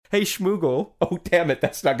Hey, Schmoogle. Oh, damn it,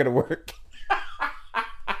 that's not gonna work.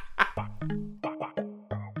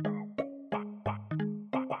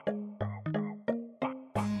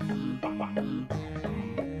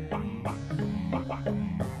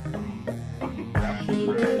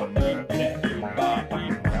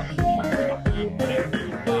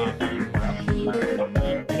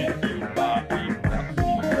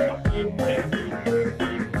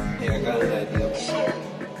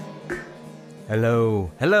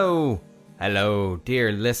 Hello,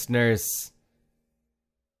 dear listeners.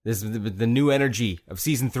 This is the new energy of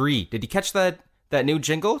season 3. Did you catch that new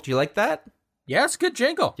jingle? Do you like that? Yes, good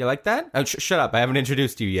jingle. You like that? Oh, shut up. I haven't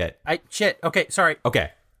introduced you yet. Okay, sorry.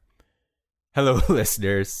 Okay. Hello,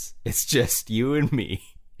 listeners. It's just you and me.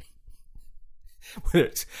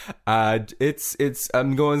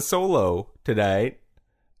 I'm going solo tonight.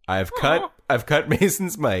 I've cut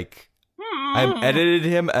Mason's mic. I've edited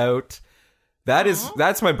him out.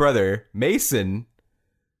 That's my brother, Mason,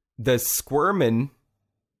 the Squirmin'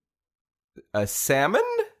 Salmon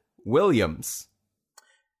Williams.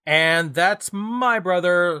 And that's my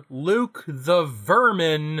brother, Luke the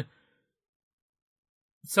Vermin.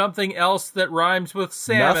 Something else that rhymes with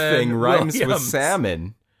salmon. Nothing rhymes with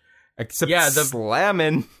salmon. Except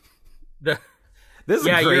slamming. This is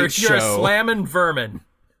a great show. You're a slamming vermin.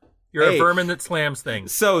 You're a vermin that slams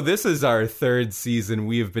things. So this is our 3rd season.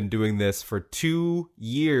 We have been doing this for 2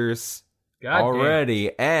 years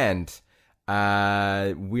already. And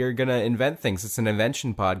we're going to invent things. It's an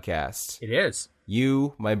invention podcast. It is.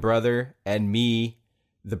 You, my brother, and me,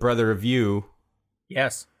 the brother of you.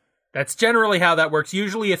 Yes. That's generally how that works.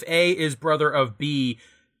 Usually if A is brother of B,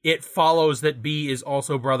 it follows that B is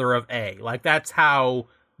also brother of A. Like, that's how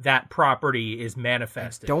that property is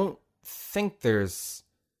manifested. I don't think there's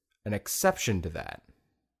an exception to that.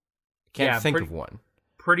 Can't think of one.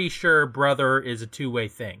 Pretty sure brother is a two-way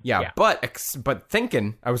thing. Yeah. But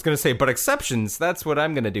thinking, I was going to say, but exceptions, that's what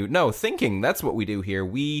I'm going to do. No, thinking, that's what we do here.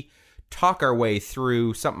 We talk our way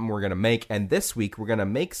through something we're going to make, and this week we're going to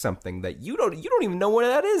make something that you don't even know what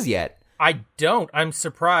that is yet. I don't. I'm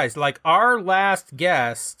surprised. Like, our last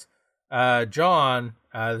guest, John,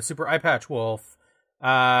 the Super Eye Patch Wolf,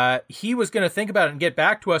 he was going to think about it and get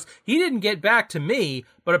back to us. He didn't get back to me,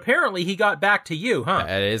 but apparently he got back to you, huh?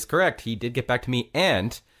 That is correct. He did get back to me,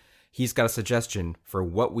 and he's got a suggestion for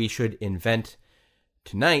what we should invent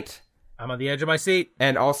tonight. I'm on the edge of my seat.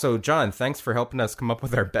 And also, John, thanks for helping us come up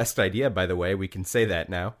with our best idea, by the way. We can say that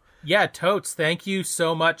now. Yeah, totes. Thank you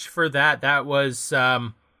so much for that. That was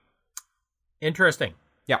interesting.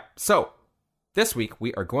 Yeah. So, this week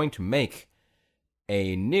we are going to make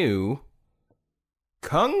a new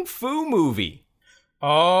Kung Fu movie.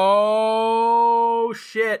 Oh,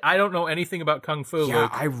 shit. I don't know anything about Kung Fu, Yeah,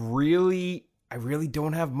 Luke. I really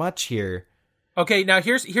don't have much here. Okay, now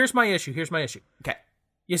here's my issue. Okay.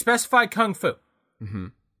 You specified Kung Fu. Mm-hmm.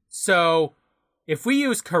 So, if we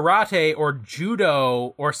use karate or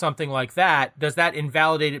judo or something like that, does that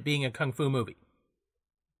invalidate it being a Kung Fu movie?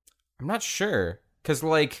 I'm not sure. Because,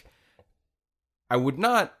 like, I would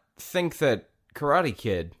not think that Karate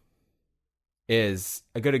Kid is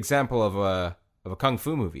a good example of a Kung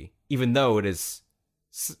Fu movie, even though it is,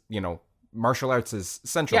 martial arts is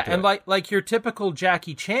central to it. And like your typical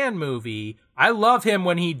Jackie Chan movie, I love him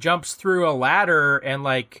when he jumps through a ladder and,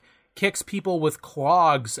 like, kicks people with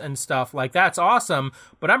clogs and stuff. Like, that's awesome,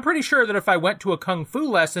 but I'm pretty sure that if I went to a Kung Fu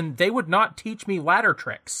lesson, they would not teach me ladder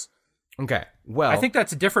tricks. Okay, well, I think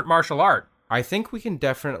that's a different martial art. I think we can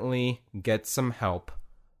definitely get some help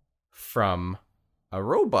from a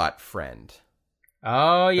robot friend.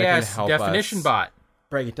 Oh, yes, Definition Bot.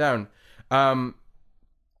 Break it down. Now,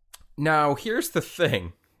 here's the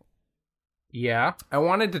thing. Yeah? I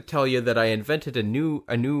wanted to tell you that I invented a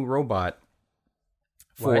new robot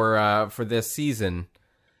for this season.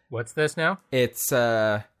 What's this now? It's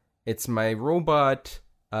my robot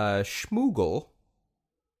Schmoogle.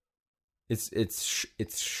 It's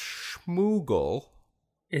Schmoogle.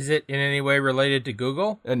 Is it in any way related to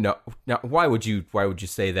Google? No. Why would you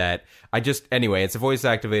say that? Anyway, it's a voice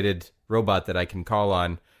activated robot that I can call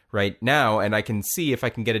on right now, and I can see if I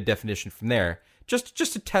can get a definition from there. Just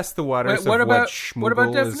to test the waters. What about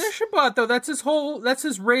Schmoogle Definition Bot though? That's his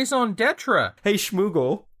raison d'etre. Hey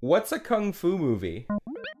Schmoogle, what's a Kung Fu movie?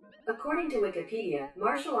 According to Wikipedia,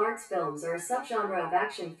 martial arts films are a subgenre of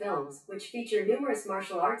action films which feature numerous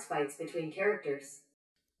martial arts fights between characters.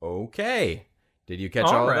 Okay. Did you catch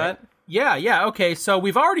all of that? Yeah, okay, so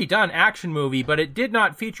we've already done action movie, but it did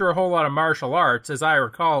not feature a whole lot of martial arts. As I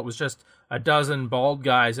recall, it was just a dozen bald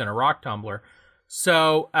guys and a rock tumbler.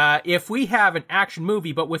 So if we have an action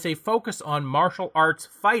movie, but with a focus on martial arts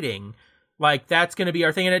fighting, Like, that's going to be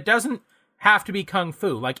our thing. And it doesn't have to be kung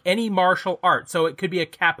fu, like any martial art. So it could be a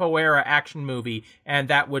capoeira action movie, and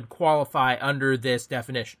that would qualify under this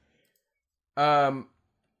definition.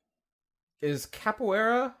 Is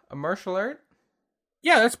capoeira a martial art?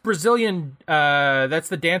 Yeah, that's Brazilian. That's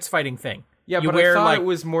the dance fighting thing. Yeah, but I thought it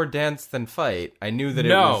was more dance than fight. I knew that it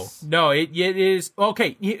was... No, it is...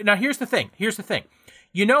 Okay, now here's the thing.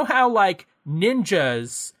 You know how, like,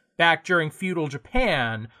 ninjas back during feudal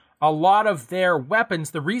Japan, a lot of their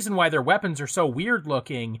weapons, the reason why their weapons are so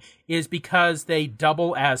weird-looking is because they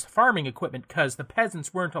double as farming equipment, because the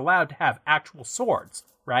peasants weren't allowed to have actual swords,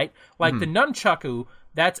 right? Like the nunchaku,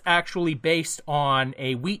 that's actually based on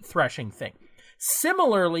a wheat threshing thing.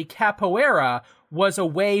 Similarly, capoeira was a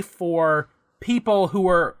way for people who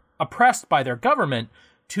were oppressed by their government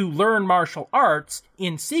to learn martial arts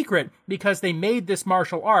in secret, because they made this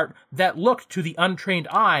martial art that looked to the untrained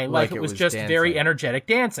eye like it was just dancing. Very energetic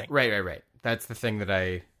dancing. Right. That's the thing that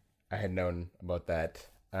I had known about that.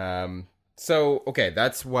 So, okay,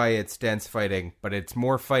 that's why it's dance fighting, but it's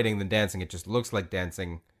more fighting than dancing. It just looks like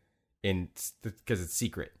dancing because it's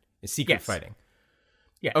secret. It's secret fighting.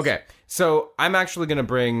 Yes. Okay, so I'm actually going to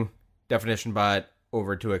bring Definition Bot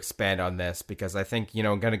over to expand on this, because I think,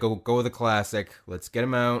 I'm going to go with the classic. Let's get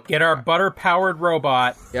him out. Get our butter-powered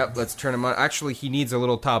robot. Yep, let's turn him on. Actually, he needs a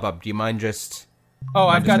little top-up. Do you mind just... Oh,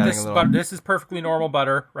 I've got this butter. This is perfectly normal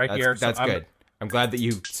butter here. That's good. I'm glad that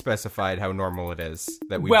you specified how normal it is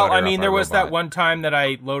that we Well, I mean, there was that one time that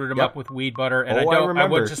I loaded him up with weed butter, and I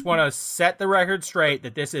would just want to set the record straight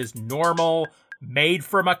that this is normal, made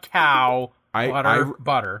from a cow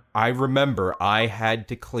butter. I remember I had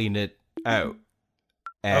to clean it out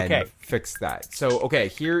and fix that. So, okay,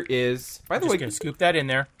 here is... By the way, going to scoop that in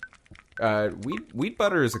there. Wheat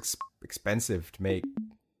butter is expensive to make.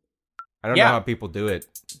 I don't know how people do it.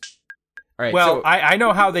 All right, well, I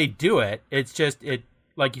know how they do it. It's just,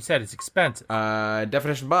 like you said, it's expensive.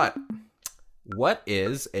 Definition Bot. What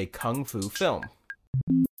is a kung fu film?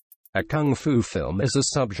 A kung fu film is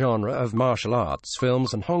a subgenre of martial arts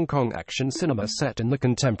films and Hong Kong action cinema set in the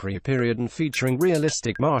contemporary period and featuring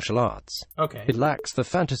realistic martial arts. Okay. It lacks the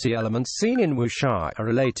fantasy elements seen in wuxia, a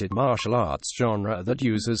related martial arts genre that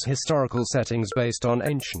uses historical settings based on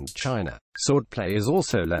ancient China. Swordplay is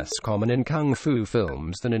also less common in kung fu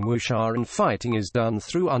films than in wuxia, and fighting is done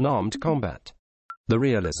through unarmed combat. The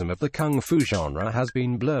realism of the kung fu genre has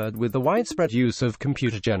been blurred with the widespread use of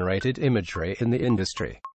computer-generated imagery in the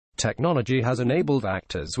industry. Technology has enabled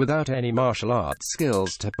actors without any martial arts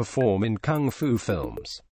skills to perform in kung fu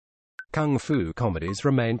films. Kung fu comedies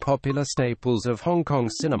remain popular staples of Hong Kong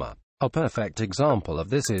cinema. A perfect example of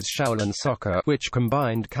this is Shaolin Soccer, which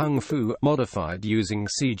combined kung fu modified using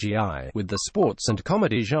CGI with the sports and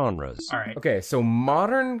comedy genres. All right. Okay, so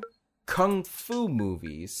modern kung fu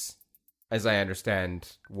movies, as I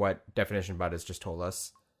understand what Definition Bot has just told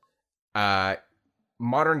us,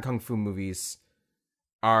 modern kung fu movies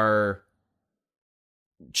are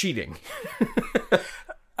cheating.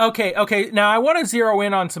 Okay. Now, I want to zero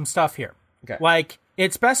in on some stuff here. Okay. Like,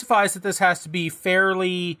 it specifies that this has to be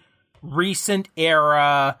fairly recent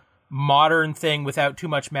era, modern thing without too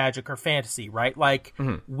much magic or fantasy, right? Like,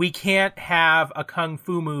 we can't have a kung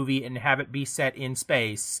fu movie and have it be set in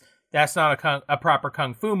space. That's not a proper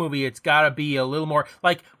kung fu movie. It's got to be a little more...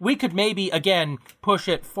 Like, we could maybe, again, push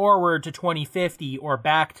it forward to 2050 or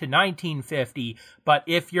back to 1950, but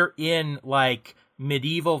if you're in, like,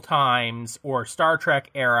 medieval times or Star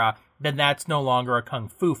Trek era, then that's no longer a kung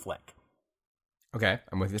fu flick. Okay,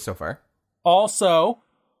 I'm with you so far. Also,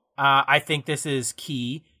 I think this is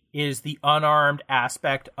key, is the unarmed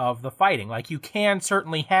aspect of the fighting. Like, you can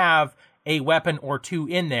certainly have a weapon or two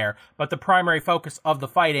in there, but the primary focus of the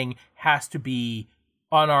fighting has to be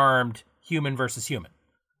unarmed human versus human.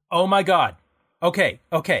 Oh my god. Okay.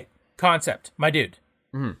 Concept, my dude.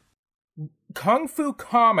 Kung fu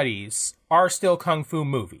comedies are still kung fu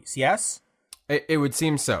movies, yes? It would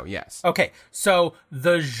seem so, yes. Okay, so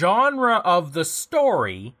the genre of the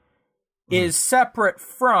story is separate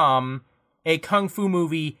from a kung fu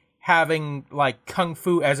movie having, like, kung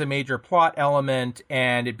fu as a major plot element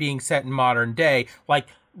and it being set in modern day. Like,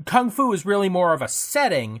 kung fu is really more of a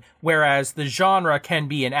setting, whereas the genre can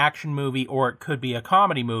be an action movie or it could be a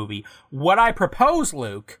comedy movie. What I propose,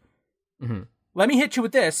 Luke, let me hit you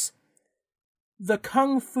with this. The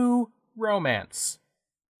kung fu romance.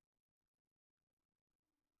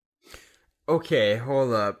 Okay,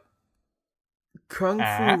 hold up. Kung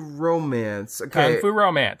fu romance. Okay. Kung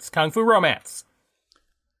fu romance.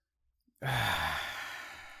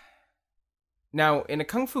 Now, in a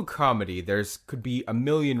kung fu comedy, could be a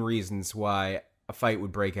million reasons why a fight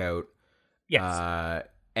would break out. Yes.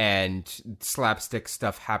 and slapstick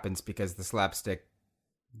stuff happens because the slapstick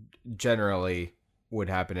generally would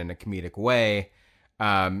happen in a comedic way.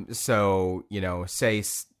 So, you know, say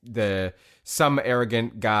some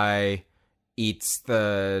arrogant guy eats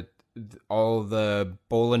all the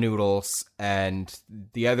bowl of noodles, and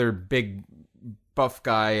the other big buff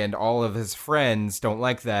guy and all of his friends don't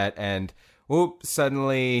like that, and whoop,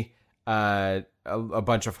 suddenly a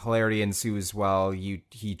bunch of hilarity ensues while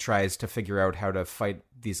he tries to figure out how to fight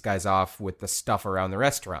these guys off with the stuff around the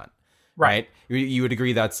restaurant. Right? You would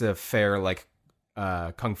agree that's a fair, like,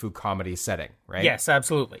 kung fu comedy setting, right? Yes,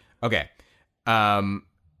 absolutely. Okay.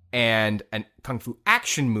 And a kung fu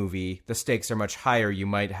action movie, the stakes are much higher. You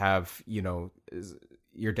might have, you know,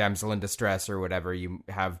 your damsel in distress or whatever. You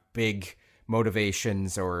have big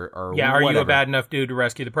motivations or are whatever. You a bad enough dude to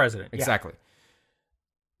rescue the president? Exactly. Yeah.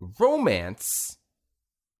 Romance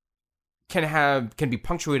can be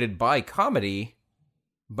punctuated by comedy,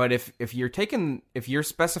 but if you're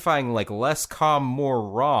specifying like less com, more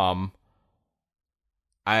rom,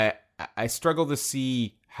 I struggle to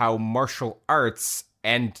see how martial arts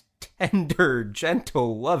and tender,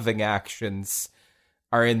 gentle, loving actions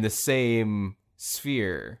are in the same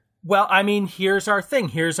sphere. Well, I mean, here's our thing.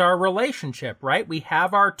 Here's our relationship, right? We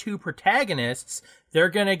have our two protagonists. They're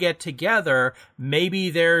going to get together. Maybe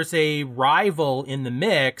there's a rival in the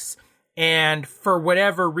mix. And for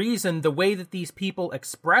whatever reason, the way that these people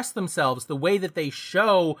express themselves, the way that they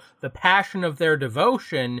show the passion of their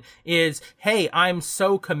devotion is, hey, I'm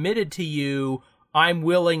so committed to you, I'm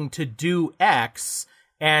willing to do X,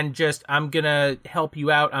 and just, I'm going to help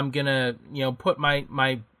you out. I'm going to, you know, put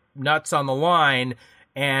my nuts on the line,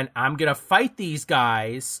 and I'm going to fight these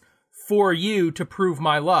guys for you to prove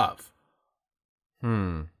my love.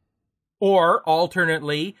 Or,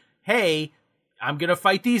 alternately, hey, I'm going to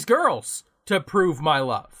fight these girls to prove my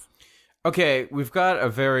love. Okay, we've got a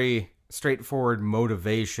very straightforward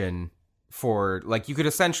motivation for, like, you could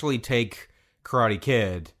essentially take Karate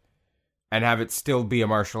Kid and have it still be a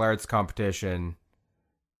martial arts competition,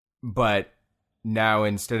 but now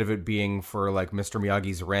instead of it being for, like, Mr.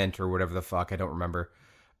 Miyagi's Rent or whatever the fuck, I don't remember,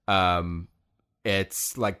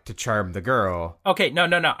 it's, like, to charm the girl. Okay, no.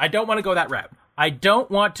 I don't want to go that route. I don't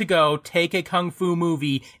want to go take a kung fu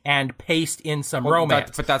movie and paste in some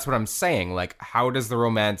romance. But that's what I'm saying. Like, how does the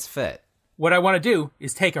romance fit? What I want to do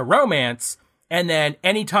is take a romance, and then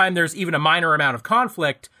anytime there's even a minor amount of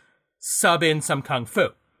conflict, sub in some kung fu.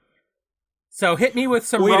 So hit me with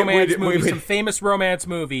some romance movies, some famous romance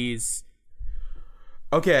movies.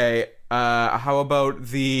 Okay, how about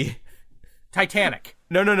the... Titanic.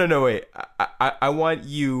 No, wait. I want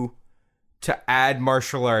you to add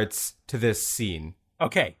martial arts to this scene.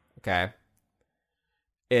 Okay.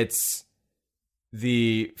 It's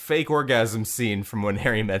the fake orgasm scene from When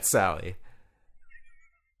Harry Met Sally.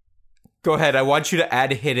 Go ahead, I want you to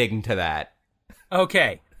add hitting to that.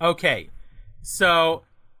 Okay. So,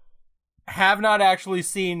 have not actually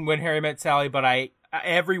seen When Harry Met Sally, but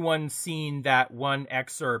everyone's seen that one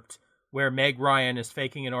excerpt where Meg Ryan is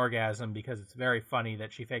faking an orgasm because it's very funny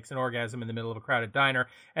that she fakes an orgasm in the middle of a crowded diner.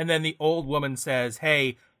 And then the old woman says,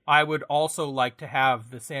 hey, I would also like to have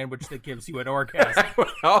the sandwich that gives you an orgasm.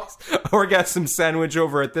 Orgasm sandwich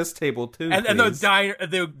over at this table, too. And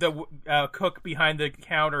the cook behind the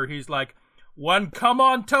counter, he's like, one come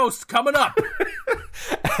on toast coming up.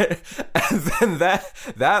 And then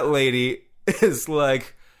that lady is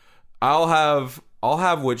like, I'll have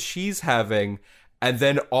what she's having, and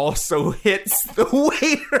then also hits the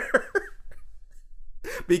waiter.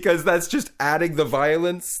 Because that's just adding the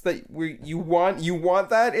violence that you want. You want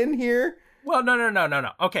that in here? Well,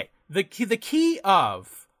 no. Okay, the key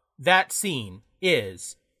of that scene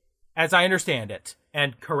is, as I understand it,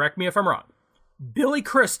 and correct me if I'm wrong, Billy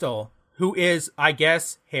Crystal, who is, I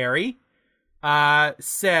guess, Harry,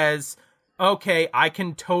 says, okay, I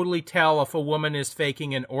can totally tell if a woman is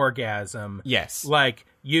faking an orgasm. Yes. Like,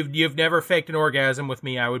 you've never faked an orgasm with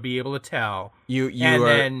me, I would be able to tell.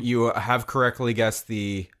 You have correctly guessed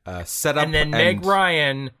the setup. And then Meg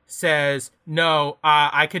Ryan says, no,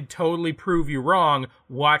 I could totally prove you wrong.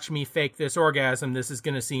 Watch me fake this orgasm. This is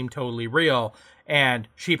going to seem totally real. And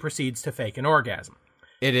she proceeds to fake an orgasm.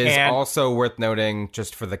 It is also worth noting,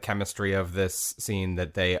 just for the chemistry of this scene,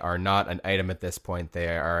 that they are not an item at this point. They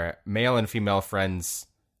are male and female friends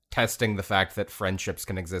testing the fact that friendships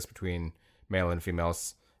can exist between male and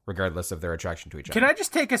females, regardless of their attraction to each other. Can I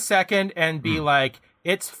just take a second and be like,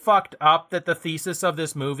 it's fucked up that the thesis of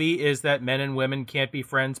this movie is that men and women can't be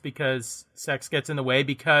friends because sex gets in the way?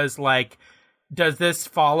 Because, like, does this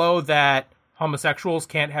follow that homosexuals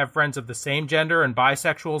can't have friends of the same gender and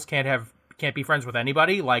bisexuals can't be friends with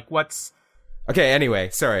anybody? Like, what's Okay, anyway,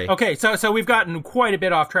 sorry. Okay, so we've gotten quite a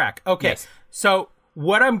bit off track. Okay, Yes. so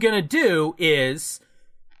what I'm going to do is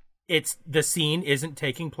the scene isn't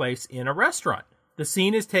taking place in a restaurant. The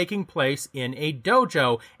scene is taking place in a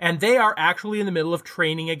dojo, and they are actually in the middle of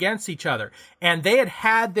training against each other. And they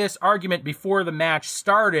had this argument before the match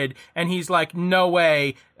started, and he's like, no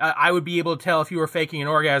way, I would be able to tell if you were faking an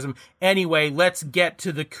orgasm. Anyway, let's get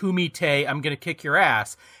to the kumite, I'm going to kick your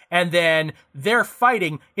ass. And then they're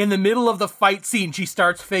fighting. In the middle of the fight scene, she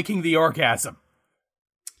starts faking the orgasm.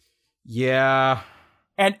 Yeah.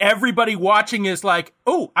 And everybody watching is like,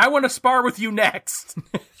 oh, I want to spar with you next.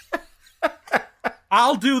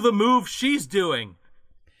 I'll do the move she's doing.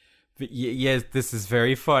 Yes, this is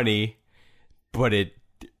very funny, but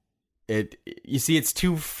you see, it's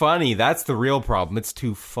too funny. That's the real problem. It's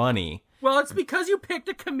too funny. Well, it's because you picked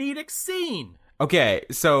a comedic scene. Okay,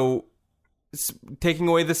 so taking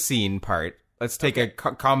away the scene part, let's take a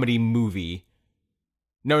comedy movie.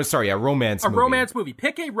 No, sorry, a romance movie. A romance movie.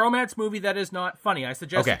 Pick a romance movie that is not funny. I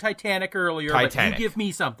suggested Titanic earlier, but you give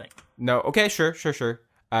me something. No, okay, sure.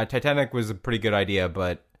 Titanic was a pretty good idea,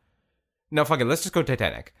 but no, fuck it. Let's just go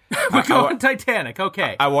Titanic. We're going Titanic.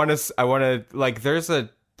 Okay. I want to like. There's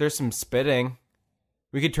some spitting.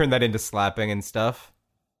 We could turn that into slapping and stuff.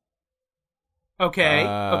 Okay.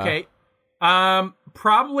 Okay.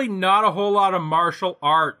 Probably not a whole lot of martial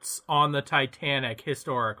arts on the Titanic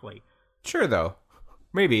historically. Sure, though.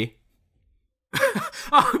 Maybe.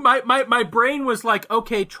 My brain was like,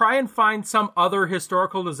 okay, try and find some other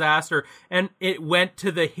historical disaster, and it went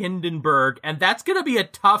to the Hindenburg, and that's gonna be a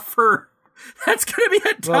tougher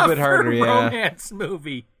romance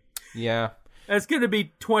movie. Yeah. That's gonna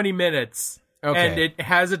be 20 minutes. Okay. And it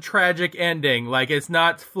has a tragic ending. Like, it's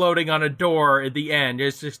not floating on a door at the end.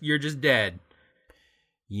 It's just, you're just dead.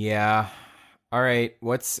 Yeah. All right.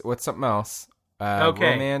 What's something else?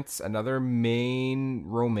 Okay. Romance. Another main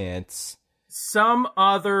romance. Some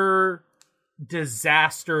other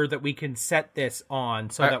disaster that we can set this on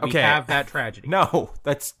so that we have that tragedy. No,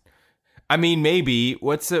 I mean, maybe.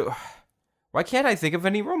 Why can't I think of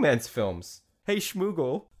any romance films? Hey,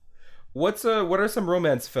 Schmoogle. What are some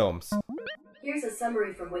romance films? Here's a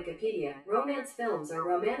summary from Wikipedia. Romance films are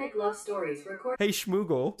romantic love stories recorded... Hey,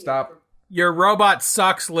 Schmoogle. Stop. Your robot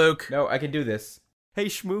sucks, Luke. No, I can do this. Hey,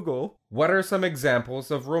 Schmoogle. What are some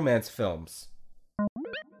examples of romance films?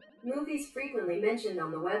 Movies frequently mentioned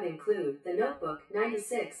on the web include The Notebook,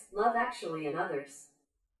 96, Love Actually, and others.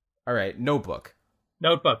 All right, Notebook.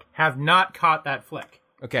 Notebook. Have not caught that flick.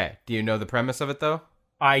 Okay, do you know the premise of it, though?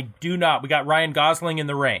 I do not. We got Ryan Gosling in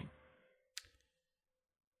the rain.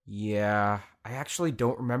 Yeah, I actually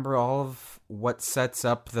don't remember all of what sets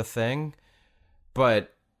up the thing,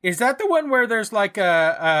 but... Is that the one where there's like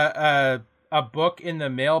a book in the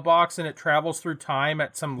mailbox and it travels through time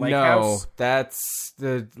at some lake house? No, that's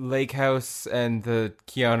the lake house and the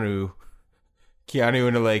Keanu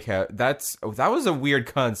in a lake house. That was a weird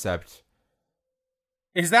concept.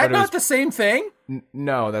 Is that not the same thing?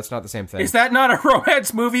 No, that's not the same thing. Is that not a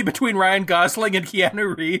romance movie between Ryan Gosling and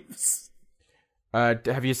Keanu Reeves?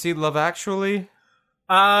 Have you seen Love Actually?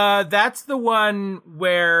 That's the one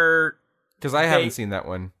where... Because I haven't seen that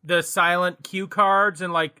one. The silent cue cards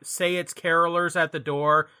and like say it's carolers at the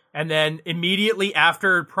door, and then immediately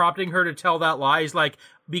after prompting her to tell that lie, he's like,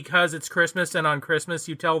 because it's Christmas and on Christmas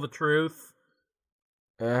you tell the truth.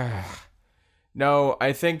 No,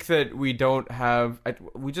 I think that we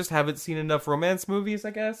just haven't seen enough romance movies, I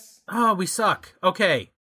guess. Oh, we suck. Okay.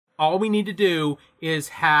 All we need to do is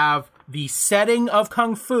have the setting of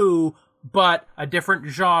Kung Fu, but a different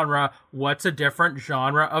genre. What's a different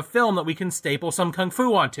genre of film that we can staple some Kung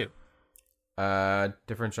Fu onto?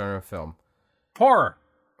 Different genre of film. Horror.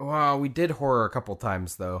 Wow, we did horror a couple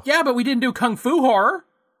times, though. Yeah, but we didn't do Kung Fu horror.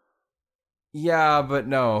 Yeah, but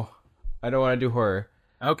no. I don't want to do horror.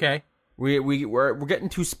 Okay. We're getting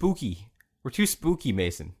too spooky. We're too spooky,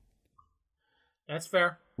 Mason. That's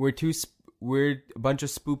fair. We're a bunch of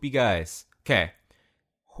spoopy guys. Okay.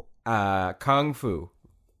 Kung Fu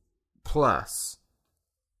plus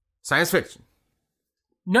science fiction.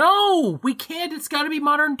 No, we can't. It's got to be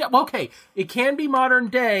modern day. Okay, it can be modern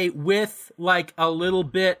day with like a little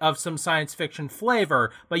bit of some science fiction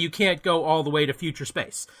flavor, but you can't go all the way to future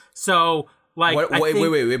space. So, like,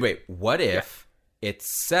 wait. What if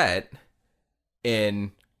it's set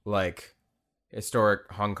in like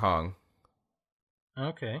historic Hong Kong?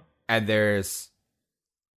 Okay. And there's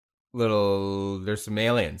some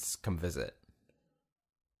aliens come visit.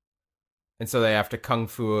 And so they have to kung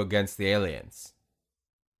fu against the aliens.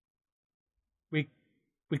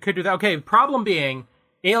 We could do that. Okay, problem being,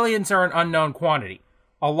 aliens are an unknown quantity.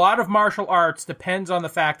 a lot of martial arts depends on the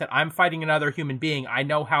fact that I'm fighting another human being. I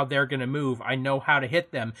know how they're going to move. I know how to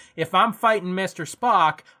hit them. If I'm fighting Mr.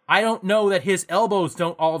 Spock, I don't know that his elbows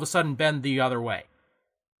don't all of a sudden bend the other way.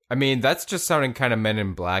 I mean, that's just sounding kind of Men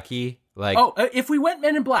in Black-y. Like, If we went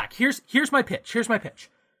Men in Black, here's my pitch.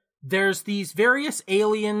 There's these various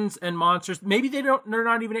aliens and monsters. Maybe they're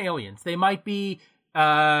not even aliens. They might be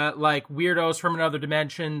like weirdos from another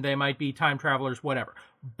dimension. They might be time travelers, whatever.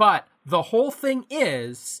 But the whole thing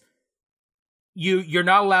is you're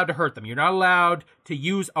not allowed to hurt them. You're not allowed to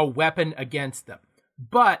use a weapon against them.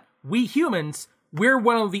 But we humans, we're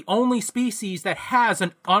one of the only species that has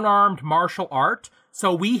an unarmed martial art.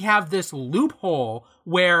 So we have this loophole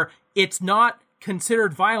where it's not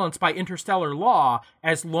considered violence by interstellar law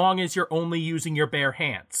as long as you're only using your bare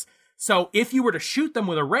hands. So if you were to shoot them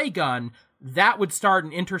with a ray gun, that would start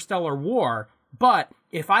an interstellar war. But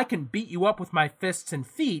if I can beat you up with my fists and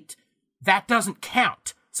feet, that doesn't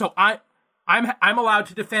count. So I'm allowed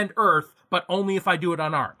to defend Earth, but only if I do it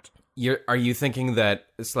unarmed. are you thinking that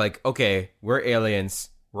it's like, okay, we're aliens,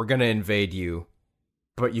 we're gonna invade you,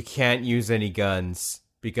 but you can't use any guns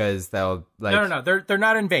because they'll like... No. They're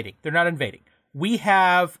not invading. They're not invading. We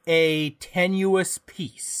have a tenuous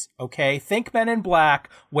peace, okay? Think Men in Black,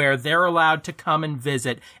 where they're allowed to come and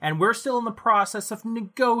visit, and we're still in the process of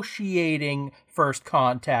negotiating first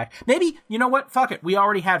contact. Maybe, you know what? Fuck it. We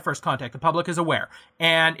already had first contact. The public is aware.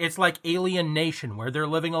 And it's like Alien Nation, where they're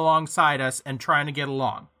living alongside us and trying to get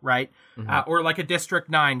along, right? Mm-hmm. Or like a District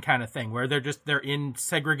 9 kind of thing, where they're in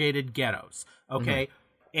segregated ghettos, okay?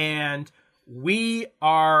 Mm-hmm. And we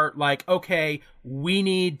are like, okay, we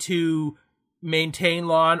need to maintain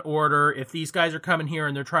law and order. If these guys are coming here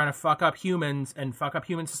and they're trying to fuck up humans and fuck up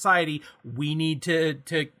human society, we need to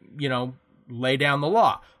lay down the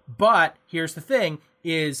law. But here's the thing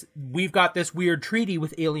is we've got this weird treaty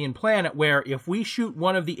with Alien Planet where if we shoot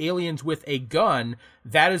one of the aliens with a gun,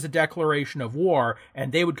 that is a declaration of war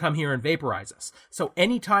and they would come here and vaporize us. So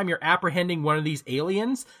anytime you're apprehending one of these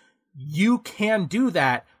aliens, you can do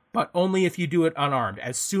that, but only if you do it unarmed.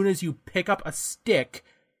 As soon as you pick up a stick,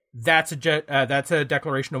 that's a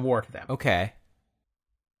declaration of war to them. Okay.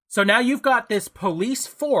 So now you've got this police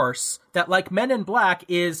force that, like Men in Black,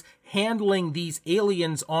 is handling these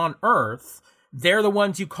aliens on Earth. They're the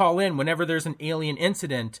ones you call in whenever there's an alien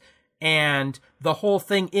incident. And the whole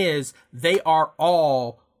thing is they are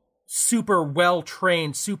all super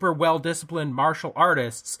well-trained, super well-disciplined martial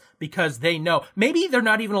artists because they know. Maybe they're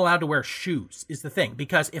not even allowed to wear shoes is the thing.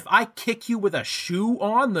 Because if I kick you with a shoe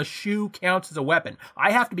on, the shoe counts as a weapon.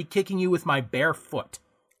 I have to be kicking you with my bare foot.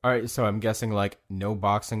 All right, so I'm guessing like no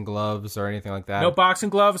boxing gloves or anything like that? No boxing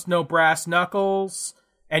gloves, no brass knuckles,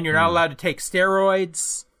 and you're not allowed to take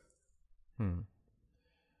steroids.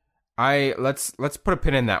 Let's put a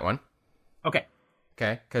pin in that one. Okay.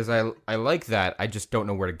 Okay, because I like that. I just don't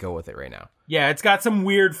know where to go with it right now. Yeah, it's got some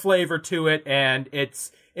weird flavor to it, and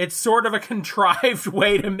it's sort of a contrived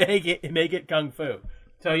way to make it kung fu.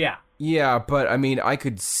 So yeah. Yeah, but I mean, I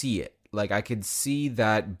could see it. Like, I could see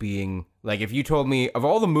that being like if you told me of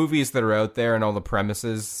all the movies that are out there and all the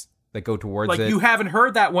premises that go towards like it. You haven't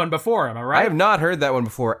heard that one before, am I right? I have not heard that one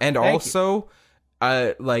before, and also,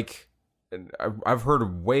 like I've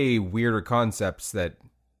heard way weirder concepts that,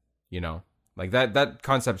 like that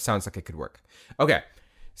concept sounds like it could work. Okay.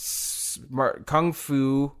 Kung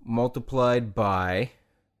Fu multiplied by,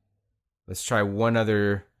 let's try one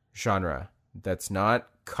other genre that's not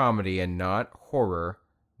comedy and not horror,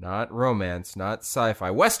 not romance, not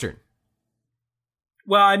sci-fi. Western.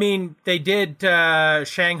 Well, I mean, they did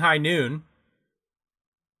Shanghai Noon.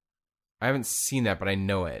 I haven't seen that, but I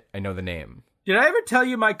know it. I know the name. Did I ever tell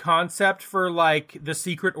you my concept for, like, the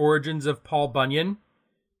secret origins of Paul Bunyan?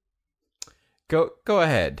 Go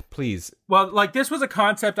ahead, please. Well, like, this was a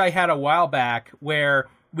concept I had a while back where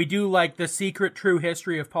we do, like, the secret true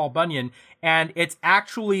history of Paul Bunyan, and it's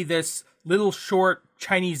actually this little short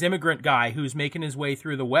Chinese immigrant guy who's making his way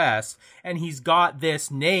through the West, and he's got this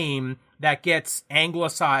name that gets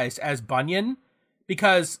anglicized as Bunyan,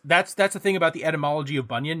 because that's the thing about the etymology of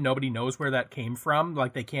Bunyan. Nobody knows where that came from.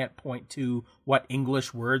 Like, they can't point to what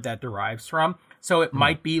English word that derives from. So it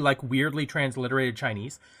might be, like, weirdly transliterated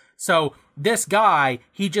Chinese. So this guy,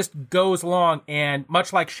 he just goes along, and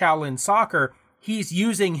much like Shaolin soccer, he's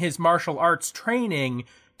using his martial arts training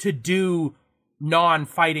to do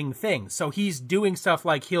non-fighting things. So he's doing stuff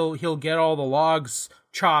like he'll get all the logs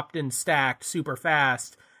chopped and stacked super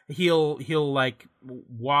fast. He'll like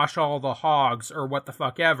wash all the hogs or what the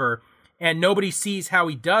fuck ever, and nobody sees how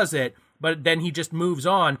he does it, but then he just moves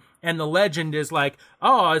on, and the legend is like,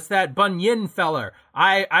 oh, it's that Bunyan feller.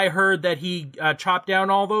 I heard that he chopped down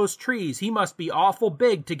all those trees. He must be awful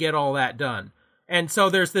big to get all that done. And so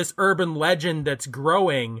there's this urban legend that's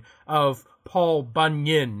growing of Paul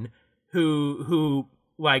Bunyan, who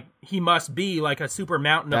like, he must be like a super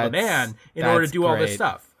mountain of a man in order to do all this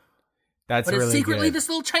stuff. But really it's secretly good. This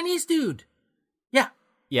little Chinese dude. Yeah.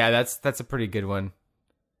 Yeah, that's a pretty good one.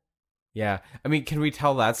 Yeah. I mean, can we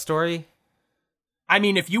tell that story? I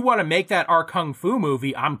mean, if you want to make that our kung fu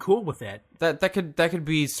movie, I'm cool with it. That could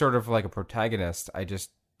be sort of like a protagonist. I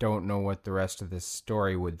just don't know what the rest of this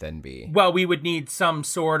story would then be. Well, we would need some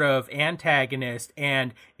sort of antagonist,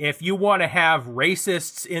 and if you want to have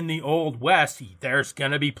racists in the Old West, there's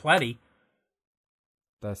gonna be plenty.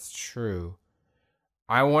 That's true.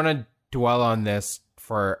 I want to dwell on this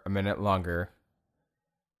for a minute longer,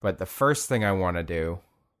 but the first thing I want to do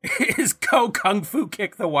is go kung fu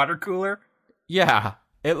kick the water cooler. Yeah,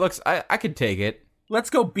 it looks. I could take it. Let's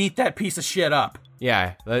go beat that piece of shit up.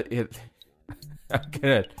 Yeah, I'm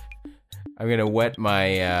gonna wet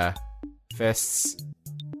my fists.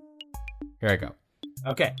 Here I go.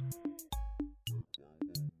 Okay.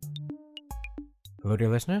 Hello, dear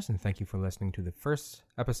listeners, and thank you for listening to the first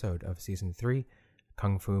episode of Season 3,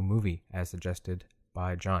 Kung Fu Movie, as suggested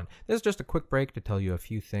by John. This is just a quick break to tell you a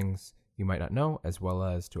few things you might not know, as well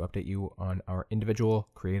as to update you on our individual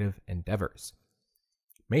creative endeavors.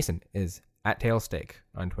 Mason is at Tailsteak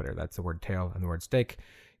on Twitter. That's the word tail and the word steak.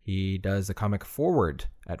 He does a comic Forward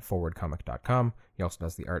at forwardcomic.com. He also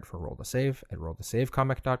does the art for Roll to Save at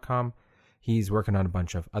rolltosavecomic.com. He's working on a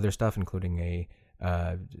bunch of other stuff, including a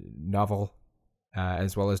novel,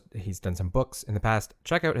 as well as he's done some books in the past.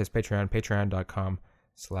 Check out his Patreon,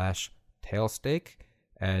 patreon.com/tailsteak,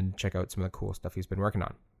 and check out some of the cool stuff he's been working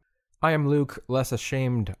on. I am Luke, less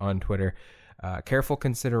ashamed on Twitter. Careful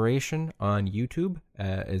Consideration on YouTube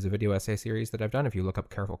is a video essay series that I've done. If you look up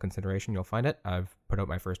Careful Consideration, you'll find it. I've put out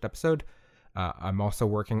my first episode. I'm also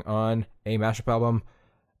working on a mashup album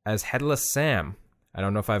as Headless Sam. I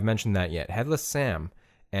don't know if I've mentioned that yet. Headless Sam.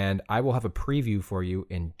 And I will have a preview for you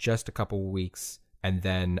in just a couple weeks, and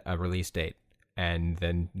then a release date. And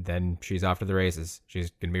then she's off to the races. She's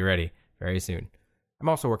going to be ready very soon. I'm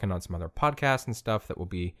also working on some other podcasts and stuff that will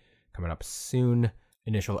be coming up soon.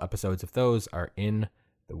 Initial episodes of those are in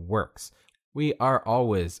the works. We are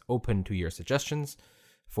always open to your suggestions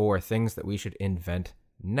for things that we should invent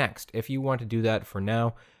next. If you want to do that for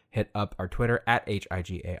now, hit up our Twitter at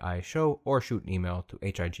HIGAI Show or shoot an email to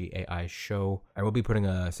HIGAI Show. I will be putting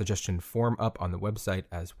a suggestion form up on the website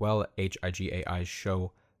as well at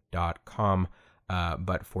HIGAIShow.com.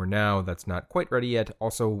 But for now, that's not quite ready yet.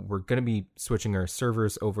 Also, we're going to be switching our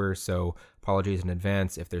servers over, so apologies in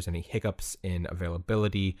advance if there's any hiccups in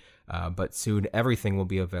availability. But soon, everything will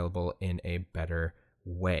be available in a better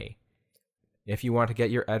way. If you want to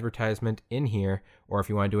get your advertisement in here, or if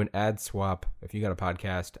you want to do an ad swap, if you got a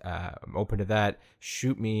podcast, I'm open to that.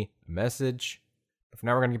 Shoot me a message. But for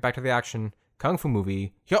now, we're going to get back to the action. Kung Fu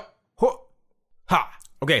Movie. Yo, ho, ha.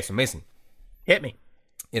 Okay, so Mason. Hit me.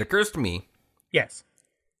 It occurs to me. Yes.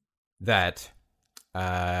 That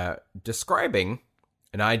describing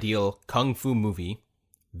an ideal kung fu movie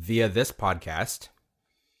via this podcast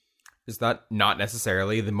is not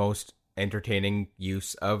necessarily the most entertaining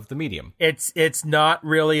use of the medium. It's not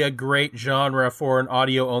really a great genre for an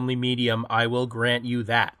audio-only medium, I will grant you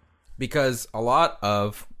that. Because a lot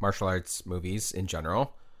of martial arts movies in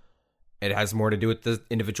general, it has more to do with the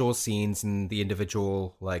individual scenes and the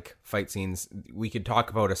individual, like, fight scenes. We could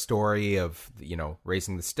talk about a story of,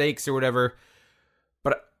 raising the stakes or whatever.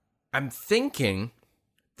 But I'm thinking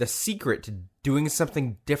the secret to doing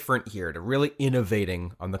something different here, to really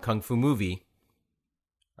innovating on the Kung Fu movie,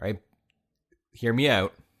 all right, hear me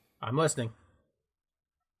out. I'm listening.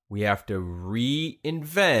 We have to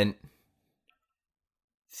reinvent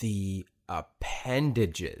the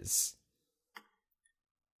appendages.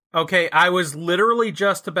 Okay, I was literally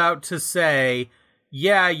just about to say,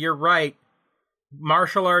 yeah, you're right.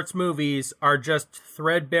 Martial arts movies are just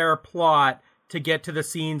threadbare plot to get to the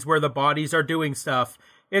scenes where the bodies are doing stuff.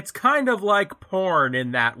 It's kind of like porn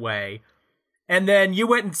in that way. And then you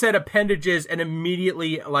went and said appendages, and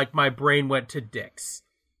immediately, like, my brain went to dicks.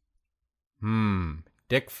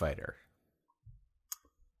 Dick fighter.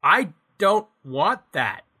 I don't want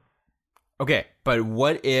that. Okay, but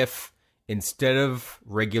what if instead of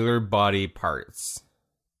regular body parts,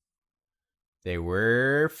 they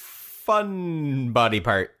were fun body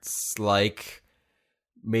parts? Like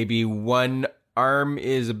maybe one arm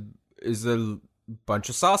is a bunch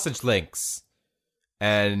of sausage links,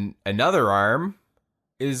 and another arm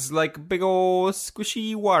is like a big old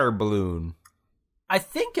squishy water balloon. I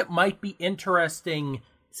think it might be interesting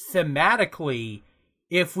thematically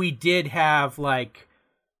if we did have, like,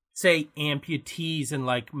 say, amputees, and,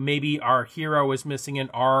 like, maybe our hero is missing an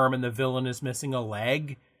arm and the villain is missing a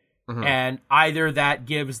leg. Mm-hmm. And either that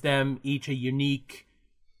gives them each a unique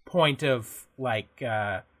point of, like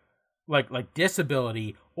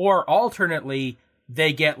disability, or alternately,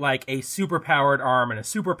 they get, like, a superpowered arm and a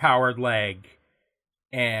superpowered leg.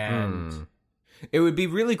 And it would be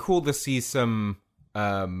really cool to see some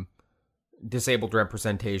disabled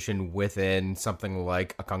representation within something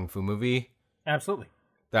like a kung fu movie. Absolutely.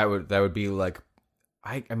 That would be like,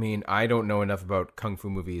 I mean, I don't know enough about kung fu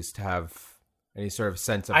movies to have any sort of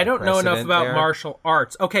sense of. I don't know enough about there. Martial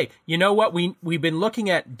arts. Okay, you know what? We've been looking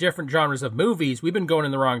at different genres of movies. We've been going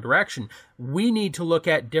in the wrong direction. We need to look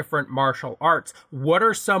at different martial arts. What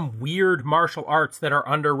are some weird martial arts that are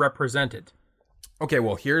underrepresented? Okay,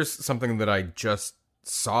 well, here's something that I just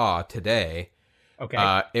saw today.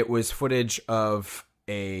 Okay. It was footage of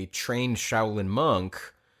a trained Shaolin monk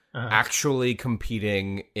actually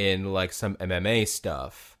competing in, like, some MMA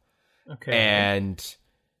stuff. Okay. And,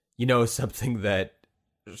 you know, something that,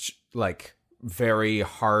 like, very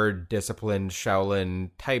hard disciplined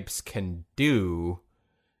Shaolin types can do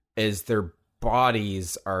is their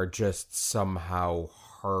bodies are just somehow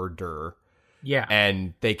harder. Yeah.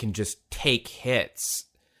 And they can just take hits.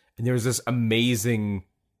 And there was this amazing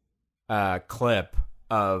clip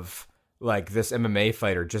of, like, this MMA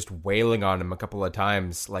fighter just wailing on him a couple of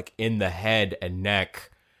times, like, in the head and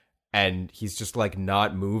neck. And he's just, like,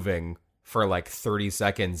 not moving for, like, 30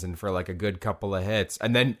 seconds and for, like, a good couple of hits.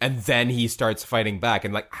 And then he starts fighting back.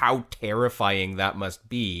 And, like, how terrifying that must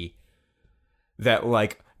be. That,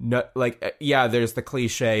 like, no, like, yeah, there's the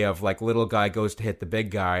cliche of, like, little guy goes to hit the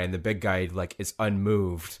big guy and the big guy, like, is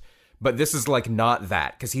unmoved. But this is, like, not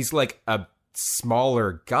that, because he's, like, a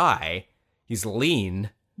smaller guy. He's lean.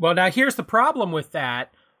 Well, now here's the problem with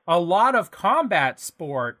that. A lot of combat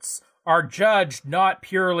sports are judged not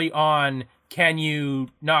purely on, can you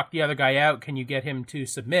knock the other guy out, can you get him to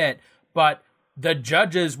submit, but the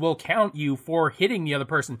judges will count you for hitting the other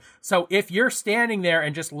person. So if you're standing there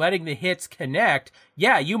and just letting the hits connect,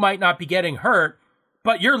 yeah, you might not be getting hurt,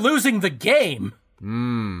 but you're losing the game.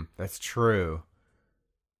 That's true.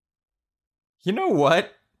 You know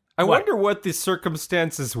what? I wonder what the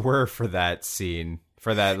circumstances were for that scene,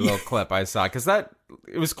 for that little clip I saw, because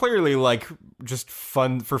it was clearly, like, just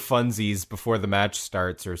fun for funsies before the match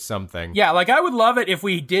starts or something. Yeah, like, I would love it if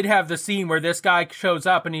we did have the scene where this guy shows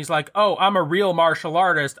up and he's like, oh, I'm a real martial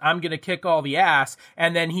artist, I'm gonna kick all the ass,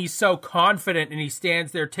 and then he's so confident and he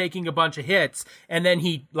stands there taking a bunch of hits, and then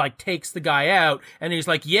he, like, takes the guy out, and he's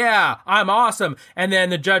like, yeah, I'm awesome, and then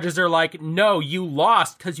the judges are like, no, you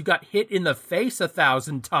lost because you got hit in the face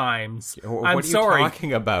 1,000 times. What are you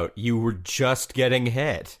talking about? You were just getting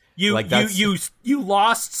hit. You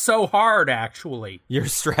lost so hard, actually. Your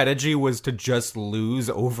strategy was to just lose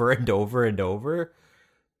over and over and over.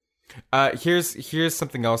 Here's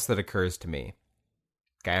something else that occurs to me.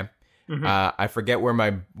 Okay, I forget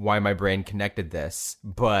why my brain connected this,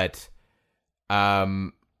 but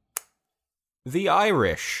the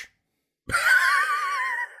Irish.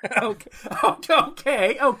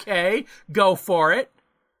 Okay, go for it.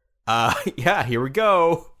 Yeah, here we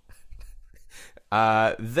go.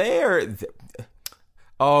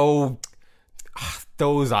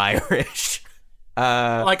 Those Irish.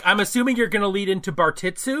 Like, I'm assuming you're gonna lead into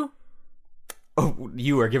Bartitsu? Oh,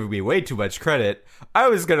 you are giving me way too much credit. I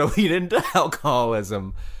was gonna lead into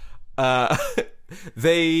alcoholism. Is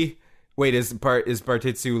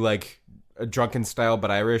Bartitsu, like, a drunken style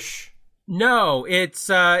but Irish? No, it's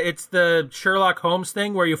the Sherlock Holmes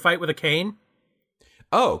thing where you fight with a cane.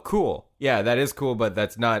 Oh, cool. Yeah, that is cool, but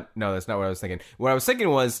that's not what I was thinking. What I was thinking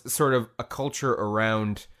was sort of a culture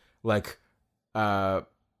around, like,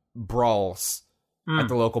 brawls at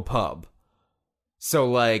the local pub. So,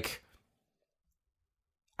 like,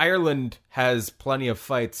 Ireland has plenty of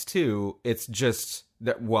fights, too. It's just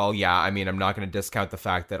that, well, yeah, I mean, I'm not going to discount the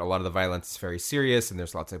fact that a lot of the violence is very serious, and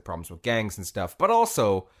there's lots of problems with gangs and stuff, but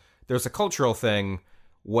also, there's a cultural thing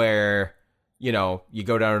where, you know, you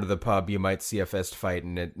go down to the pub, you might see a fist fight,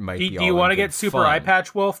 and it might be all. Do you want to good get Super fun. Eye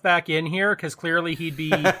Patch Wolf back in here? Because clearly he'd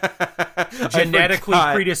be genetically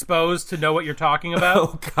predisposed to know what you're talking about.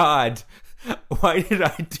 Oh, God. Why did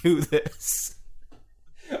I do this?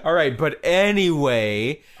 All right, but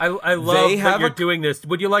anyway. I love that you're doing this.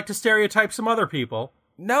 Would you like to stereotype some other people?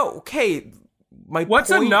 No, okay.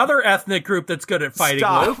 What's another ethnic group that's good at fighting,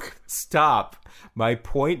 Luke? Stop. My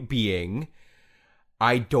point being,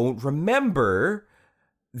 I don't remember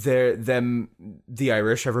the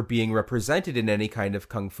Irish ever being represented in any kind of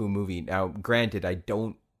kung fu movie. Now, granted, I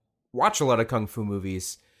don't watch a lot of kung fu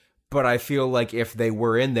movies, but I feel like if they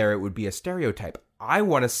were in there, it would be a stereotype. I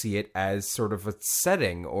want to see it as sort of a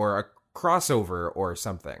setting or a crossover or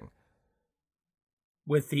something.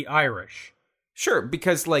 With the Irish. Sure,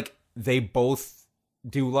 because, like, they both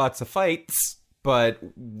do lots of fights, but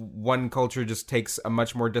one culture just takes a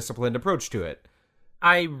much more disciplined approach to it.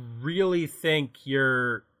 I really think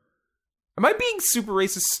you're... Am I being super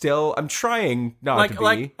racist still? I'm trying not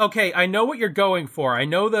to be. Okay, I know what you're going for. I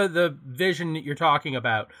know the vision that you're talking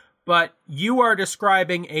about. But you are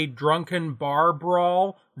describing a drunken bar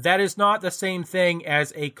brawl. That is not the same thing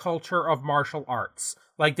as a culture of martial arts.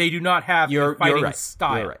 Like, they do not have a fighting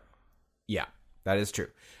style. You're right. Yeah, that is true.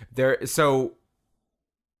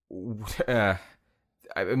 I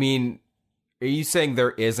mean, are you saying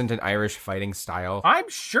there isn't an Irish fighting style? I'm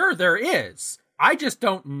sure there is. I just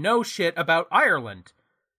don't know shit about Ireland.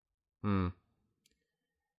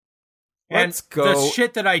 Let's go. The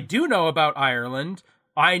shit that I do know about Ireland,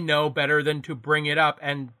 I know better than to bring it up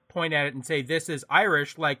and point at it and say, this is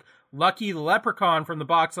Irish, like Lucky the Leprechaun from the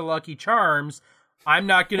box of Lucky Charms. I'm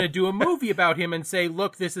not going to do a movie about him and say,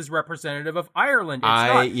 look, this is representative of Ireland. It's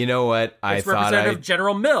not. You know what? It's representative of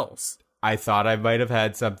General Mills. I thought I might have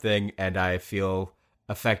had something, and I feel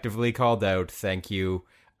effectively called out. Thank you.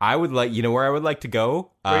 I would like, you know where I would like to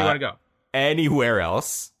go? Where do you want to go? Anywhere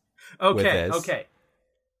else. Okay.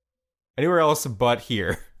 Anywhere else but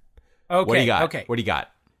here. Okay. What do you got? Okay. What do you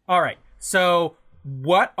got? All right. So,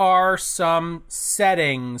 what are some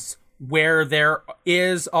settings where there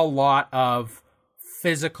is a lot of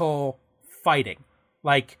physical fighting?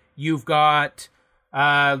 Like, you've got,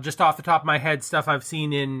 just off the top of my head, stuff I've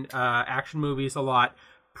seen in action movies a lot,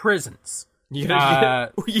 prisons. You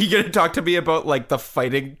gonna talk to me about, like, the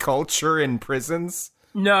fighting culture in prisons?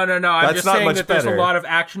 No. I'm just saying that there's better. a lot of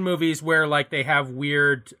action movies where, like, they have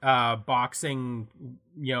weird boxing,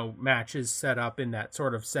 matches set up in that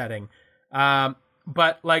sort of setting.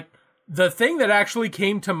 But, like, the thing that actually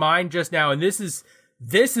came to mind just now, and this is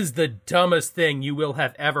the dumbest thing you will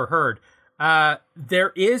have ever heard.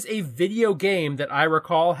 There is a video game that I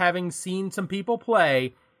recall having seen some people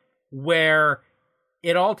play where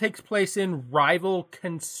it all takes place in rival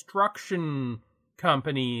construction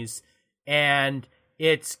companies, and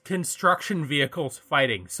it's construction vehicles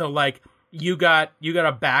fighting. So, like, you got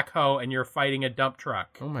a backhoe and you're fighting a dump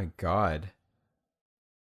truck. Oh my god.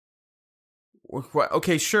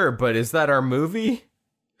 Okay, sure, but is that our movie?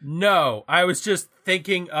 No, I was just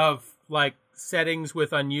thinking of, like, settings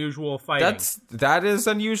with unusual fighting. That is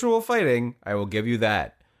unusual fighting. I will give you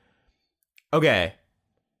that. Okay.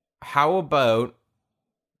 How about...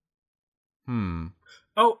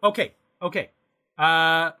 Oh, okay.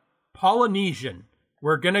 Polynesian.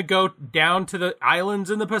 We're gonna go down to the islands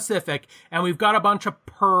in the Pacific, and we've got a bunch of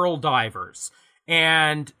pearl divers.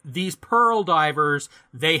 And these pearl divers,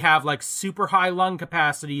 they have, like, super high lung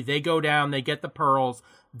capacity. They go down, they get the pearls.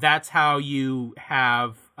 That's how you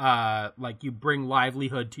have, you bring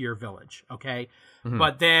livelihood to your village, okay? Mm-hmm.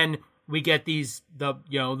 But then we get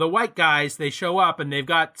the white guys, they show up, and they've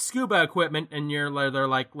got scuba equipment, and they're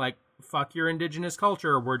like, fuck your indigenous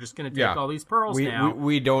culture, we're just gonna take all these pearls now.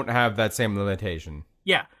 We don't have that same limitation.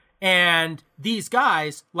 Yeah, and these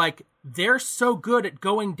guys, like, they're so good at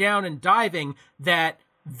going down and diving that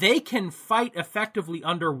they can fight effectively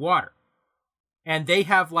underwater. And they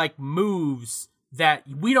have, like, moves that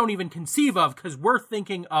we don't even conceive of because we're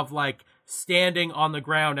thinking of, like, standing on the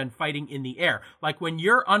ground and fighting in the air. Like, when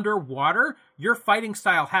you're underwater, your fighting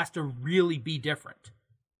style has to really be different.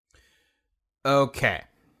 Okay.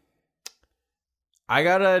 I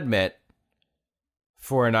gotta admit,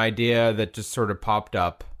 for an idea that just sort of popped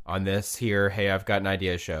up on this here, hey, I've got an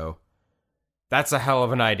idea show, that's a hell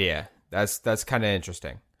of an idea. That's kind of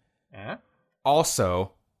interesting. Yeah.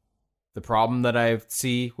 Also, the problem that I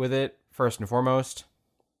see with it, first and foremost,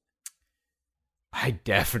 I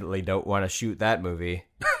definitely don't want to shoot that movie.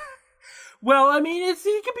 Well, I mean, it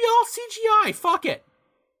could be all CGI. Fuck it.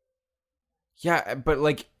 Yeah, but,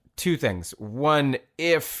 like, two things. One,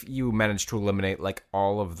 if you manage to eliminate, like,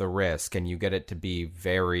 all of the risk and you get it to be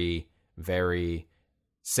very, very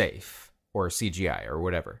safe, or CGI or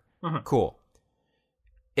whatever, cool.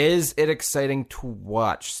 Is it exciting to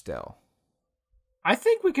watch still? I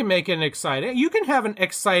think we can make it exciting. You can have an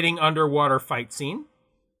exciting underwater fight scene.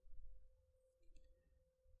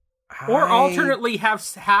 Or alternately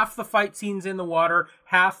have half the fight scenes in the water,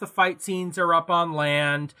 half the fight scenes are up on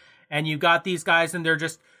land, and you've got these guys and they're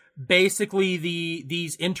just basically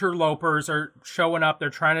these interlopers are showing up, they're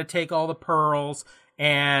trying to take all the pearls,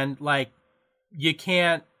 and, like, you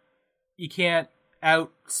can't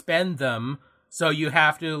outspend them. So you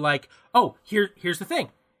have to like, oh, here's the thing.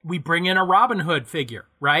 We bring in a Robin Hood figure,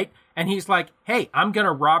 right? And he's like, hey, I'm going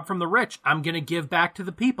to rob from the rich. I'm going to give back to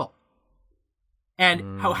the people.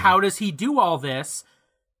 And how does he do all this?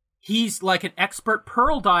 He's like an expert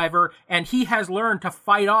pearl diver, and he has learned to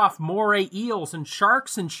fight off moray eels and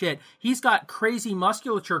sharks and shit. He's got crazy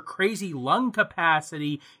musculature, crazy lung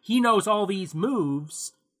capacity. He knows all these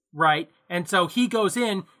moves, right? And so he goes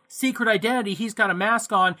in, secret identity, he's got a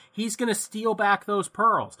mask on, he's going to steal back those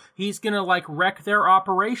pearls. He's going to, like, wreck their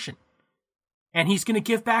operation. And he's going to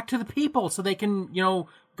give back to the people so they can,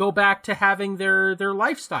 go back to having their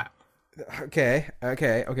lifestyle. Okay,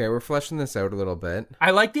 we're fleshing this out a little bit.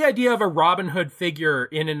 I like the idea of a Robin Hood figure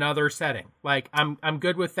in another setting. Like, I'm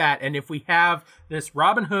good with that. And if we have this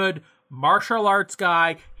Robin Hood martial arts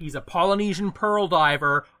guy, he's a Polynesian pearl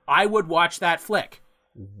diver, I would watch that flick.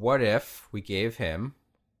 What if we gave him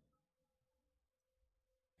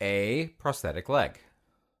a prosthetic leg?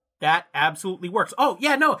 That absolutely works. Oh,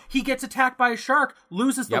 yeah, no, he gets attacked by a shark,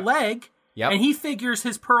 loses the leg, and he figures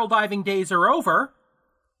his pearl diving days are over.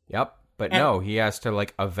 Yep. But no, he has to,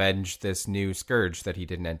 like, avenge this new scourge that he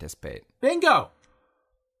didn't anticipate. Bingo!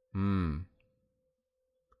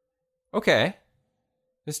 Okay.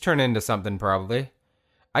 This turned into something, probably.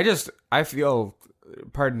 I feel,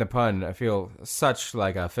 pardon the pun, I feel such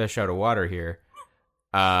like a fish out of water here.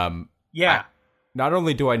 Yeah. Not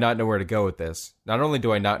only do I not know where to go with this, not only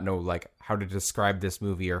do I not know, like, how to describe this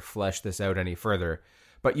movie or flesh this out any further,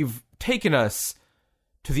 but you've taken us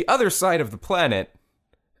to the other side of the planet.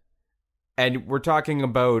 And we're talking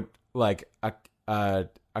about, like, a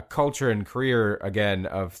culture and career, again,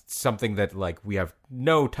 of something that, like, we have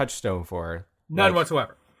no touchstone for. None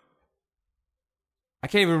whatsoever. I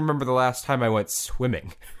can't even remember the last time I went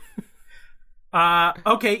swimming.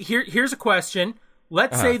 Okay, here's a question.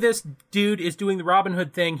 Let's say this dude is doing the Robin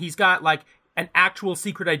Hood thing. He's got, like, an actual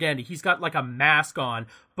secret identity. He's got, like, a mask on.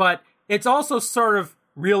 But it's also sort of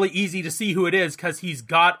really easy to see who it is because he's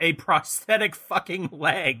got a prosthetic fucking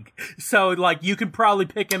leg. So, like, you can probably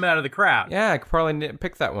pick him out of the crowd. Yeah, I could probably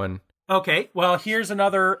pick that one. Okay, well, here's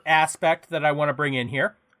another aspect that I want to bring in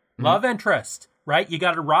here. Love interest, right? You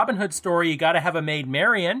got a Robin Hood story, you got to have a Maid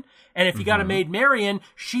Marian. And if you got a Maid Marian,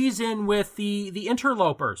 she's in with the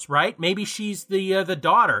interlopers, right? Maybe she's the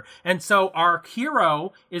daughter. And so our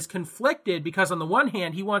hero is conflicted because on the one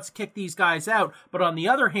hand, he wants to kick these guys out. But on the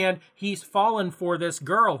other hand, he's fallen for this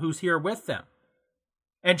girl who's here with them.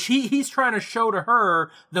 And he's trying to show to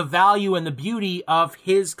her the value and the beauty of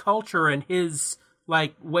his culture and his,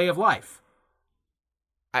 like, way of life.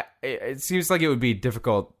 It seems like it would be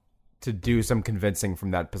difficult to do some convincing from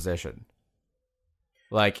that position.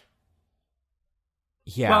 Like,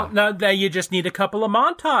 yeah. Well, now you just need a couple of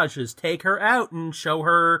montages. Take her out and show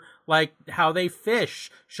her, like, how they fish.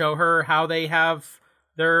 Show her how they have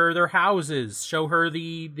their houses. Show her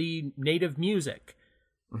the native music.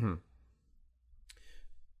 Mm-hmm.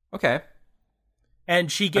 Okay. And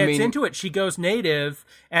she gets into it. She goes native,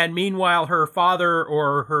 and meanwhile, her father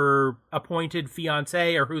or her appointed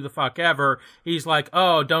fiancé or who the fuck ever, he's like,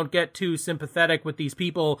 oh, don't get too sympathetic with these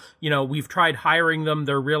people. We've tried hiring them.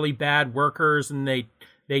 They're really bad workers, and they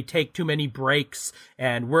take too many breaks,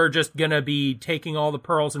 and we're just going to be taking all the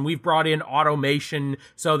pearls, and we've brought in automation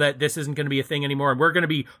so that this isn't going to be a thing anymore, and we're going to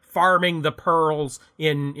be farming the pearls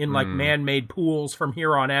in like man-made pools from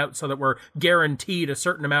here on out so that we're guaranteed a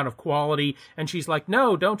certain amount of quality. And she's like,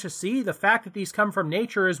 no, don't you see? The fact that these come from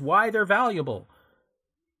nature is why they're valuable.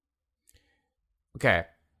 Okay.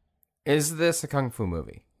 Is this a kung fu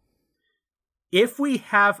movie? If we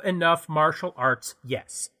have enough martial arts,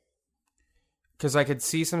 yes. Because I could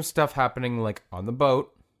see some stuff happening, like, on the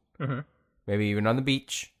boat. Mm-hmm. Maybe even on the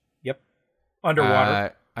beach. Yep.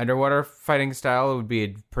 Underwater. Underwater fighting style would be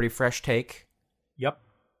a pretty fresh take. Yep.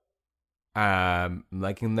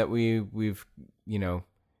 Liking that we've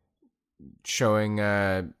showing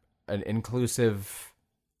an inclusive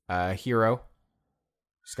hero.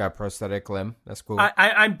 He's got a prosthetic limb. That's cool.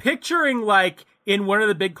 I'm picturing, like, in one of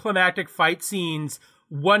the big climactic fight scenes,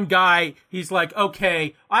 one guy, he's like,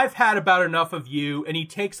 okay, I've had about enough of you. And he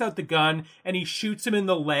takes out the gun and he shoots him in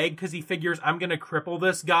the leg because he figures I'm going to cripple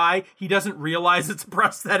this guy. He doesn't realize it's a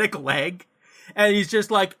prosthetic leg. And he's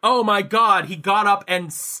just like, oh my God, he got up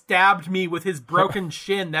and stabbed me with his broken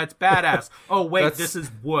shin. That's badass. Oh wait, this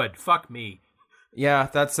is wood. Fuck me. Yeah,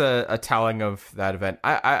 that's a telling of that event.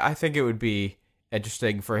 I think it would be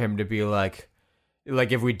interesting for him to be like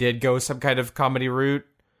if we did go some kind of comedy route,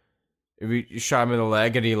 if we shot him in the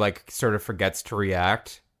leg and he, like, sort of forgets to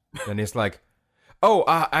react. Then he's like, oh,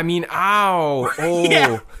 I mean, ow.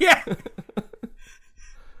 Oh. Yeah.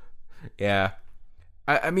 Yeah.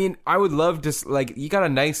 I mean, I would love to, like, you got a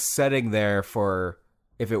nice setting there for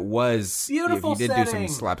if it was, Beautiful if you did do setting.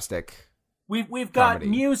 some slapstick. We've got Comedy.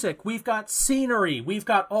 music, we've got scenery, we've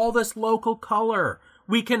got all this local color.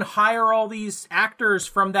 We can hire all these actors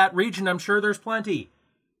from that region. I'm sure there's plenty.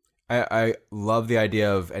 I love the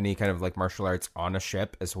idea of any kind of like martial arts on a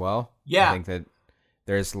ship as well. Yeah. I think that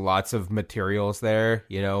there's lots of materials there,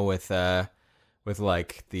 you know, with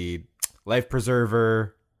like the life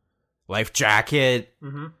preserver, life jacket,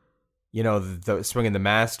 you know, the swinging the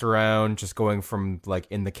mast around, just going from like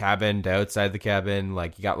in the cabin to outside the cabin.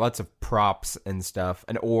 Like you got lots of props and stuff,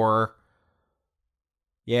 an oar.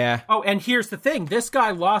 Yeah. Oh, and here's the thing. This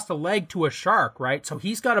guy lost a leg to a shark, right? So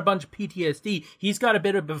he's got a bunch of PTSD. He's got a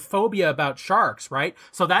bit of a phobia about sharks, right?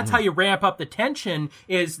 So that's how you ramp up the tension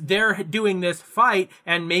is they're doing this fight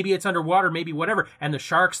and maybe it's underwater, maybe whatever. And the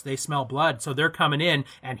sharks, they smell blood. So they're coming in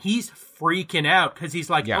and he's freaking out because he's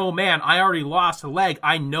like, oh man, I already lost a leg.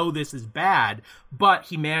 I know this is bad. But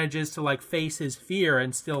he manages to like face his fear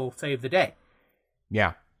and still save the day.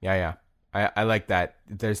 Yeah. I like that.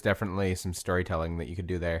 There's definitely some storytelling that you could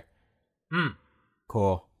do there.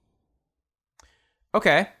 Cool.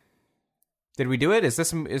 Okay. Did we do it? Is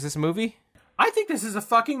this a movie? I think this is a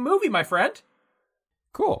fucking movie, my friend.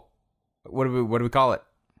 Cool. What do we call it?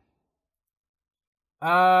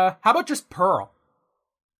 How about just Pearl?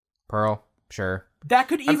 Pearl? Sure. That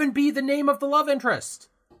could even be the name of the love interest.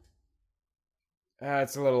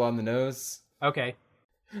 It's a little on the nose. Okay.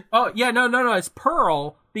 Oh, yeah, no, it's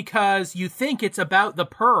Pearl because you think it's about the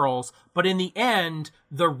pearls, but in the end,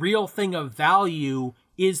 the real thing of value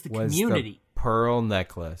is the community. The pearl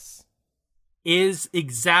necklace. Is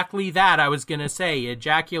exactly that, I was going to say,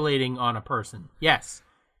 ejaculating on a person. Yes.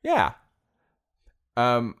 Yeah.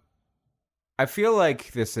 I feel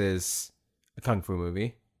like this is a kung fu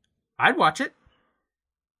movie. I'd watch it.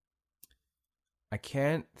 I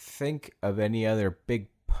can't think of any other big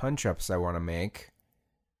punch-ups I want to make.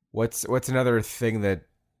 What's another thing that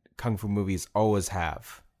kung fu movies always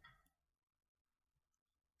have?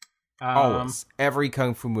 Always. Every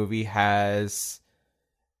kung fu movie has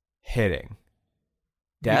hitting.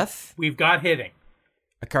 Death? We've got hitting.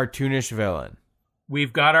 A cartoonish villain.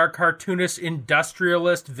 We've got our cartoonist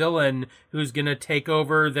industrialist villain who's going to take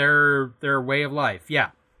over their way of life. Yeah.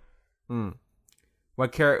 I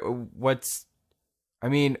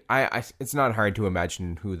mean, it's not hard to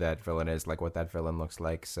imagine who that villain is, like what that villain looks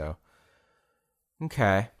like, so.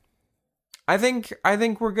 Okay. I think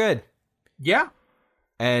we're good. Yeah.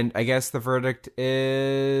 And I guess the verdict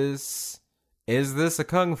is this a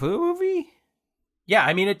kung fu movie? Yeah,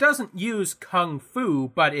 I mean, it doesn't use kung fu,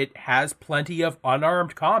 but it has plenty of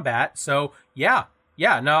unarmed combat, so yeah.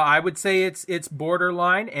 Yeah, no, I would say it's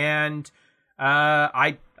borderline, and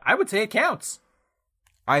I would say it counts.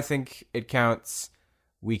 I think it counts.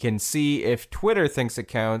 We can see if Twitter thinks it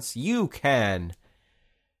counts. You can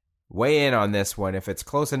weigh in on this one if it's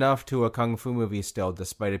close enough to a kung fu movie still,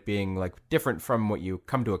 despite it being like different from what you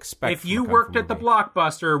come to expect. If you worked at the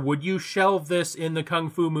Blockbuster, would you shelve this in the kung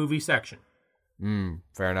fu movie section?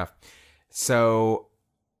 Fair enough. So,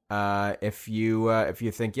 if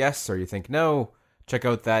you think yes or you think no, check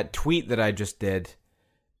out that tweet that I just did.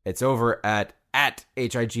 It's over at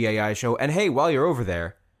HIGAI show. And hey, while you're over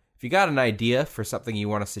there, if you got an idea for something you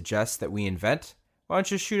want to suggest that we invent, why don't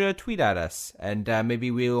you shoot a tweet at us, and maybe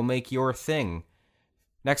we will make your thing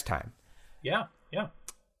next time. Yeah.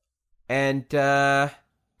 And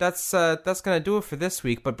that's gonna do it for this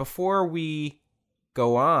week. But before we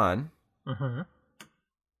go on,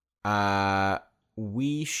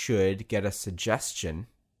 we should get a suggestion.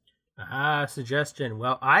 Suggestion.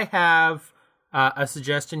 Well, I have a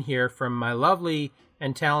suggestion here from my lovely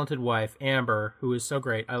and talented wife, Amber, who is so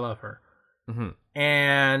great. I love her.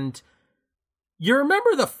 And you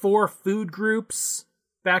remember the 4 food groups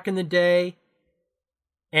back in the day?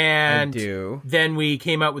 And I do. Then we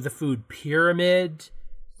came out with the food pyramid,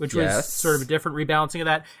 which was sort of a different rebalancing of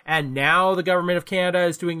that. And now the government of Canada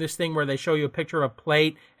is doing this thing where they show you a picture of a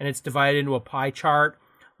plate and it's divided into a pie chart.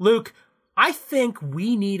 Luke, I think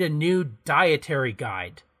we need a new dietary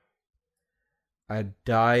guide. A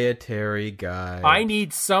dietary guide. I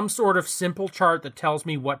need some sort of simple chart that tells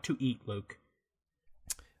me what to eat, Luke.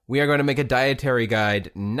 We are going to make a dietary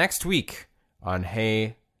guide next week on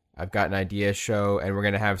Hey, I've Got an Idea show, and we're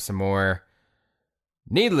going to have some more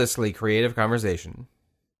needlessly creative conversation.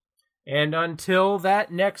 And until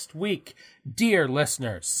that next week, dear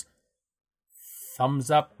listeners,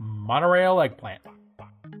 thumbs up monorail eggplant.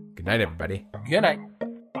 Good night, everybody. Good night.